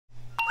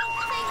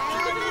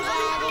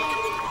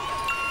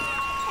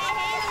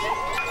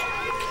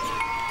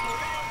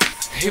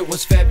It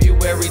was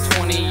February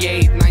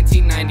 28,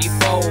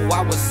 1994.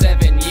 I was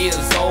 7 years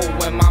old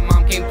when my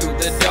mom came through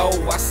the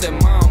door. I said,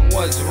 "Mom,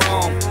 what's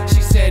wrong?"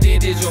 She said,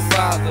 "It is your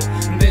father."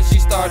 Then she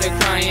started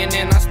crying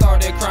and I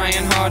started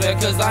crying harder,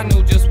 cause I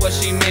knew just what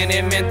she meant.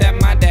 It meant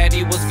that my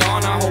daddy was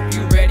gone. I hope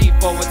you ready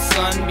for it,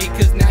 son,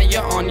 because now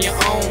you're on your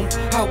own.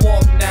 I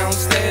walked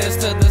downstairs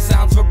to the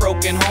sounds of a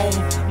broken home.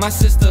 My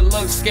sister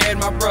looked scared,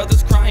 my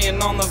brother's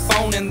crying on the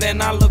phone. And then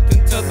I looked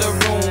into the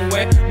room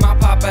where my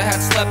papa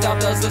had slept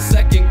out as a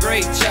second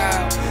grade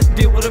child.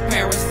 Deal with a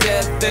parent's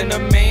death, then a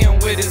man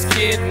with his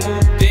kid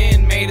moved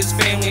in, made his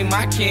family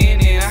my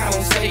kin. And I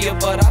don't say it,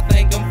 but I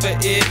thank him for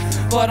it.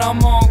 But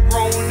I'm all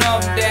grown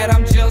up, Dad,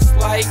 I'm just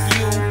like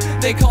you.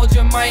 They called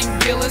you Mike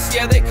Gillis,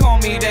 yeah, they call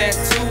me that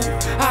too.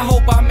 I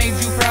hope I made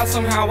you proud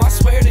somehow, I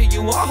swear to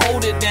you, I'll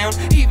hold it down.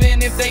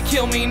 Even if they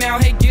kill me now,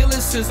 hey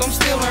Gillis says I'm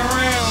still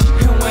around.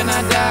 And when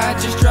I die,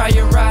 just dry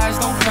your eyes,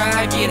 don't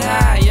cry, get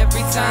high.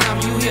 Every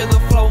time you hear the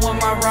flow of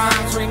my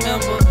rhymes,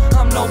 remember,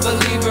 I'm no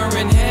believer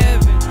in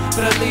heaven,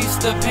 but at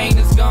least the pain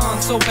is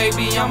gone. So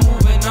baby, I'm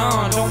moving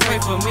on, don't pray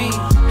for me.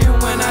 And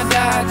when I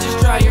die, just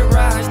dry your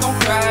eyes, don't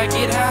cry,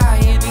 get high.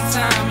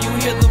 Anytime you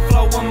hear the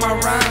flow of my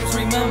rhymes,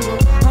 remember,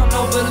 I'm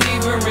no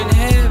believer in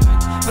heaven,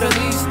 but at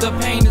least the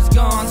pain is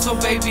gone. So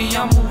baby,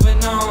 I'm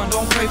moving on,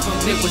 don't pray for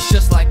me. It was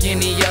just like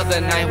any other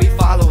night, we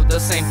followed the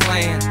same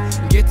plan.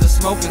 Get to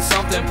smoking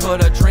something,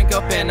 put a drink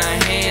up in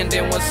our hand.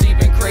 And what's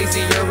even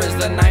crazier is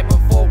the night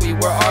before we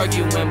were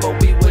arguing, but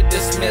we would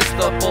dismiss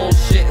the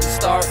bullshit and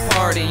start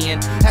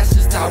partying. That's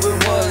just how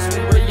it was,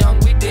 we were young,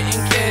 we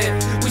didn't care.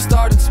 We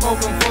started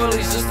smoking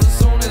fullies just as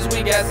soon as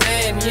we got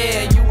there. And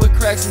yeah, you would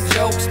crack some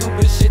jokes,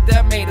 stupid shit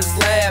that made us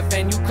laugh.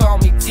 And you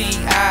called me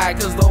T.I.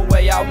 cause the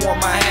way I wore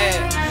my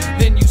hat.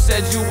 Then you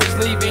said you was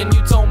leaving,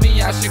 you told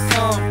me I should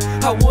come.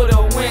 I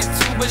would've went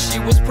too, but she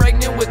was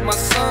pregnant with my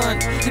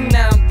son. And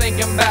now I'm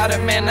thinking about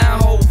it, man,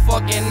 that whole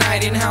fucking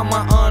night, and how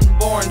my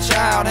unborn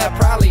child had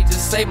probably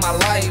just saved my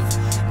life.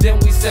 Then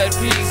we said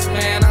peace,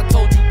 man, I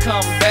told you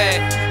come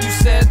back. You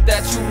said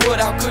that you would,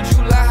 how could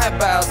you lie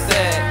about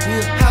that?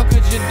 How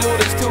could you do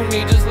this to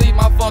me, just leave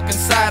my fucking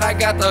side? I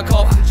got the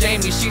call from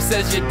Jamie, she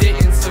says you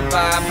didn't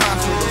survive,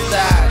 Honcho was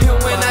died.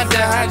 And when I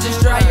die,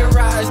 just dry your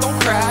eyes, don't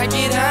cry,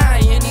 get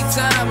high.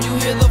 Anytime you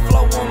hear the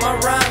flow of my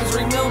rhymes,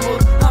 remember,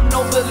 I'm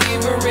no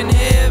believer in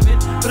heaven,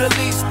 but at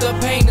least the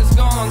pain is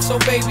gone. So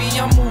baby,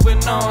 I'm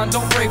moving on,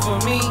 don't pray for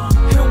me.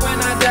 And when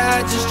I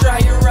die, just dry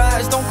your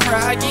eyes, don't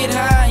cry, get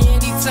high.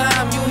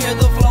 Anytime you hear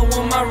the flow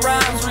of my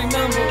rhymes,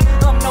 remember,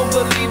 I'm no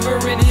believer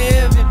in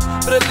heaven,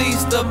 but at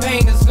least the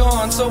pain is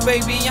gone. So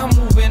baby, I'm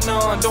moving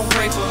on, don't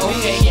pray for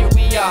me. Okay, here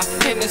we are,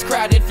 in this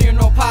crowded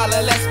funeral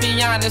parlor. Let's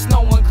be honest,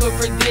 no one could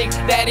predict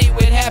that it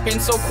would happen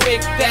so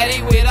quick, that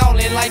it would all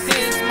end like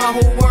this. My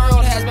whole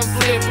world has been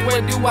flipped.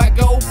 Where do I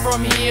go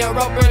from here?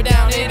 Up or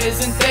down? It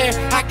isn't there.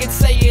 I could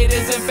say it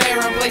isn't fair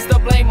and place the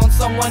blame on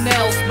someone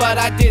else, but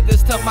I did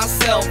this to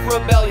myself.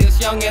 Rebellious,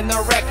 young, and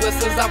the reckless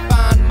as I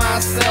find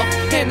myself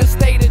in a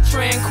state of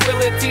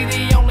tranquility.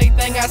 The only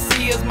thing I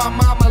see is my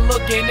mama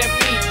looking at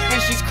me,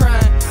 and she's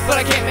crying, but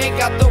I can't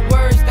make out the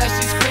words that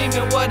she's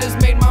screaming. What has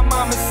made my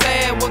mama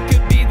sad? What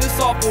could be this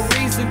awful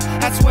reason?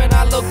 That's when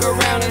I look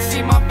around and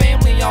see my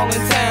family all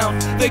in town.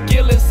 The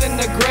Gillis and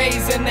the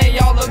Grays, and they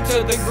all look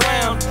to the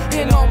ground.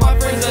 And all my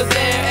friends are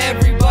there,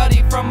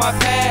 everybody from my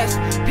past.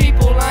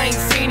 People I ain't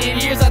seen in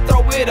years, I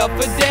throw it up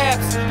for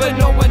daps, but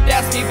no one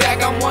daps me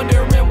back. I'm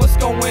wondering what's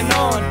going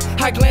on.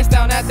 I glance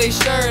down at their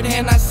shirt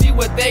and I see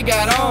what they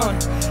got on.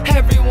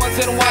 Everyone's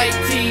in white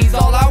tees,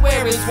 all I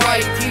wear is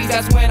white tees.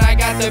 That's when I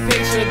got the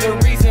picture, the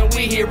reason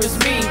we here is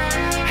me.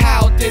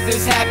 How did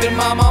this happen,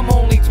 Mom? I'm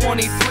only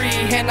 23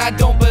 and I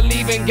don't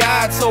believe in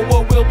God, so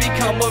what will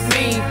become of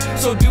me?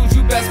 So dude,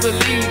 you best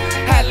believe,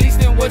 at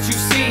least in what you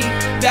see,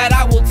 that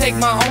I will take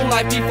my own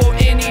life before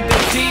any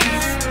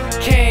disease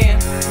can.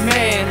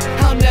 Man,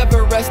 I'll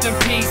never rest in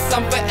peace,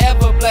 I'm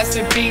forever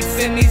blessing beats.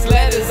 In these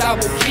letters I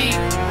will keep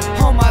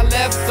on my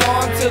left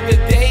arm till the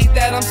day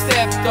that I'm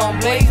stepped on,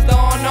 blazed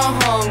on or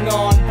hung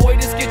on. Boy,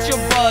 just get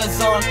your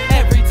buzz on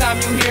every time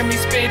you hear me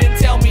spit and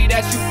tell me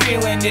that you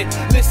feeling it.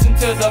 Listen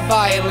to the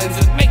violins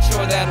and make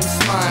sure that I'm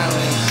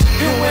smiling.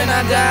 And when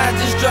I die,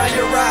 just dry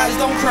your eyes,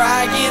 don't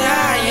cry, get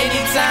high.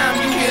 Anytime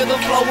you hear the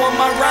flow of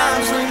my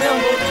rhymes,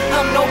 remember,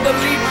 I'm no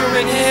believer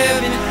in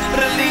heaven, but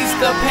at least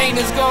the pain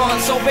is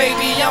gone. So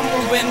baby, I'm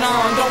moving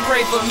on, don't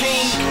pray for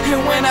me.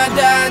 And when I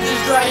die,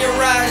 just dry your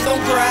eyes,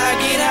 don't cry,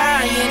 get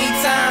high.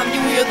 Anytime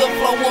you hear the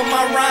flow of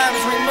my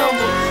rhymes,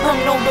 remember,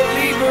 I'm no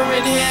believer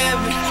in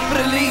heaven,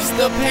 but at least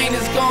the pain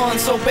is gone.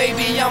 So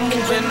baby, I'm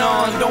moving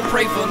on, don't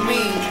pray for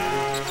me.